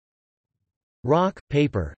Rock,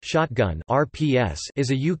 Paper, Shotgun (RPS)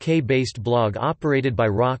 is a UK-based blog operated by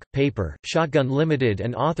Rock, Paper, Shotgun Limited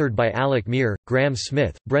and authored by Alec Muir, Graham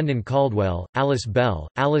Smith, Brendan Caldwell, Alice Bell,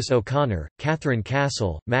 Alice O'Connor, Catherine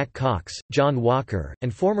Castle, Matt Cox, John Walker,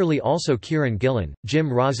 and formerly also Kieran Gillen, Jim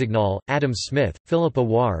Rosignol, Adam Smith, Philippa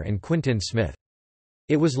Warr and Quintin Smith.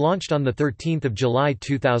 It was launched on 13 July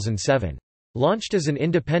 2007. Launched as an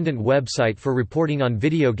independent website for reporting on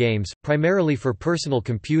video games, primarily for personal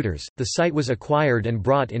computers, the site was acquired and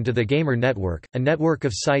brought into the Gamer Network, a network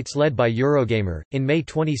of sites led by Eurogamer, in May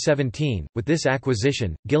 2017. With this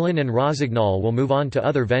acquisition, Gillen and Rosignol will move on to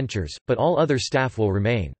other ventures, but all other staff will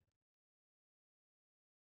remain.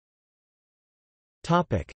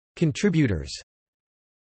 Topic: Contributors.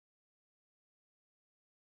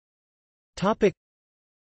 Topic: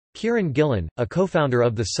 Kieran Gillen, a co-founder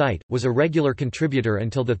of the site, was a regular contributor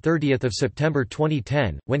until 30 September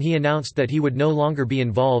 2010, when he announced that he would no longer be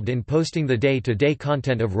involved in posting the day-to-day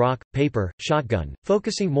content of Rock, Paper, Shotgun,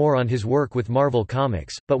 focusing more on his work with Marvel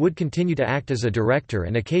Comics, but would continue to act as a director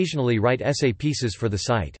and occasionally write essay pieces for the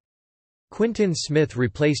site. Quintin Smith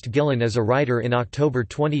replaced Gillen as a writer in October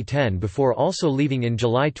 2010 before also leaving in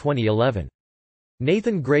July 2011.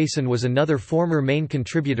 Nathan Grayson was another former main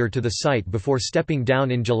contributor to the site before stepping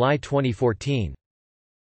down in July 2014.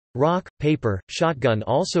 Rock, Paper, Shotgun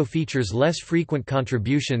also features less frequent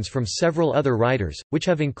contributions from several other writers, which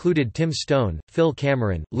have included Tim Stone, Phil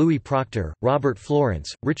Cameron, Louis Proctor, Robert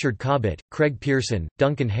Florence, Richard Cobbett, Craig Pearson,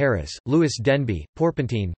 Duncan Harris, Louis Denby,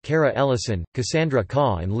 Porpentine, Kara Ellison, Cassandra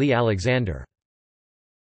Kaw and Lee Alexander.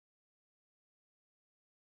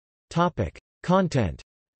 Content.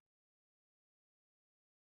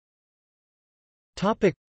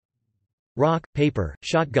 Rock, Paper,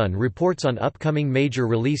 Shotgun reports on upcoming major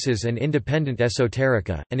releases and independent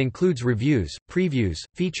esoterica, and includes reviews, previews,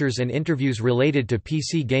 features and interviews related to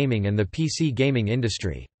PC gaming and the PC gaming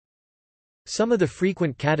industry. Some of the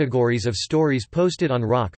frequent categories of stories posted on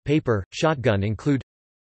Rock, Paper, Shotgun include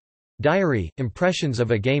Diary – impressions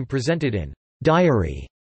of a game presented in diary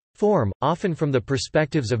form, often from the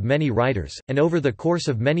perspectives of many writers, and over the course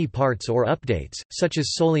of many parts or updates, such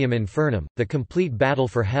as Solium Infernum, The Complete Battle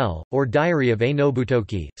for Hell, or Diary of a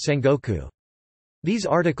Nobutoki, Sengoku. These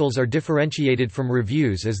articles are differentiated from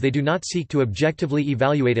reviews as they do not seek to objectively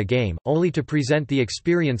evaluate a game, only to present the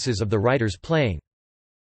experiences of the writers playing.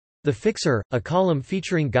 The Fixer, a column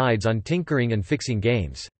featuring guides on tinkering and fixing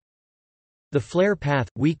games. The Flare Path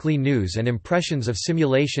 – weekly news and impressions of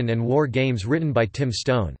simulation and war games written by Tim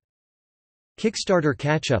Stone. Kickstarter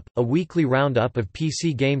Catch-Up – a weekly roundup of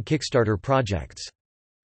PC game Kickstarter projects.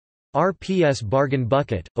 RPS Bargain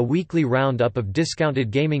Bucket – a weekly roundup of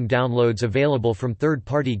discounted gaming downloads available from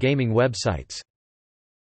third-party gaming websites.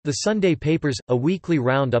 The Sunday Papers – a weekly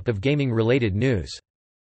roundup of gaming-related news.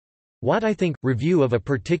 What I Think – review of a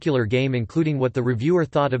particular game including what the reviewer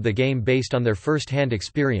thought of the game based on their first-hand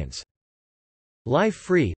experience. Live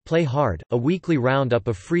Free – Play Hard – a weekly roundup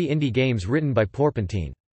of free indie games written by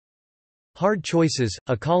Porpentine. Hard Choices –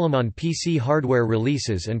 a column on PC hardware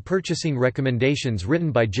releases and purchasing recommendations written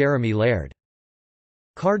by Jeremy Laird.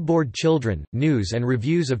 Cardboard Children – news and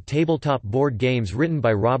reviews of tabletop board games written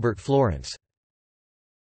by Robert Florence.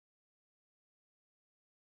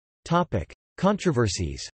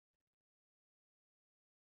 Controversies.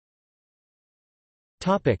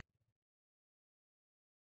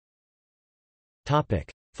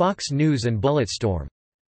 Fox News and Bulletstorm.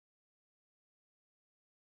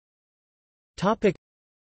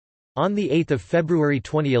 On 8 February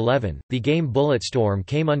 2011, the game Bulletstorm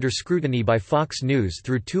came under scrutiny by Fox News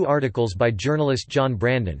through two articles by journalist John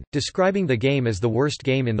Brandon, describing the game as the worst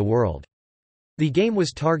game in the world. The game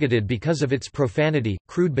was targeted because of its profanity,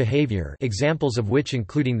 crude behavior, examples of which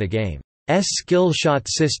including the game's skill shot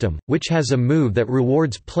system, which has a move that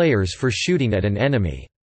rewards players for shooting at an enemy's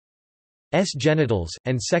genitals,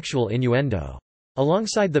 and sexual innuendo.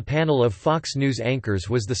 Alongside the panel of Fox News anchors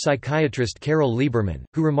was the psychiatrist Carol Lieberman,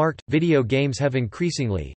 who remarked, video games have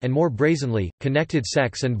increasingly, and more brazenly, connected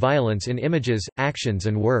sex and violence in images, actions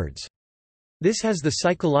and words. This has the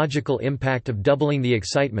psychological impact of doubling the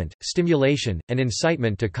excitement, stimulation, and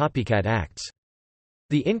incitement to copycat acts.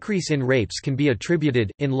 The increase in rapes can be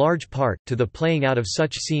attributed, in large part, to the playing out of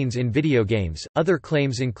such scenes in video games. Other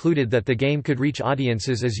claims included that the game could reach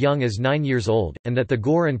audiences as young as 9 years old, and that the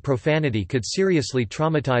gore and profanity could seriously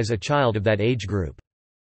traumatize a child of that age group.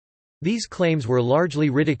 These claims were largely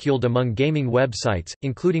ridiculed among gaming websites,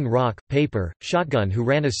 including Rock, Paper, Shotgun, who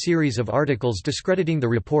ran a series of articles discrediting the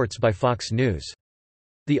reports by Fox News.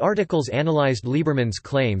 The articles analyzed Lieberman's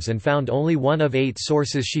claims and found only one of 8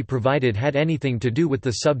 sources she provided had anything to do with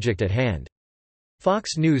the subject at hand.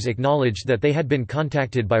 Fox News acknowledged that they had been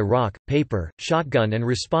contacted by Rock, Paper, Shotgun and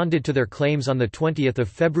responded to their claims on 20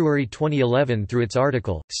 February 2011 through its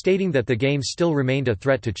article, stating that the game still remained a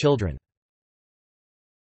threat to children.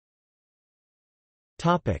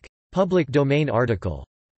 Public domain article.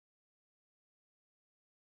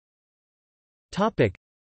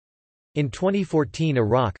 In 2014 a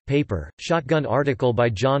Rock, Paper, Shotgun article by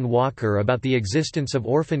John Walker about the existence of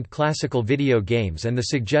orphaned classical video games and the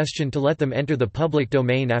suggestion to let them enter the public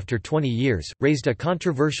domain after 20 years, raised a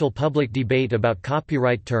controversial public debate about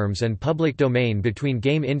copyright terms and public domain between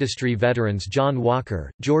game industry veterans John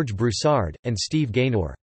Walker, George Broussard, and Steve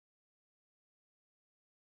Gaynor.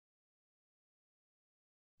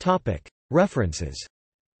 References.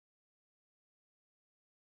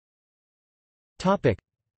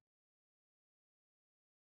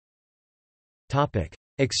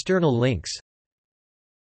 External links.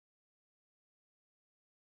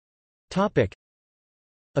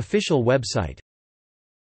 Official website.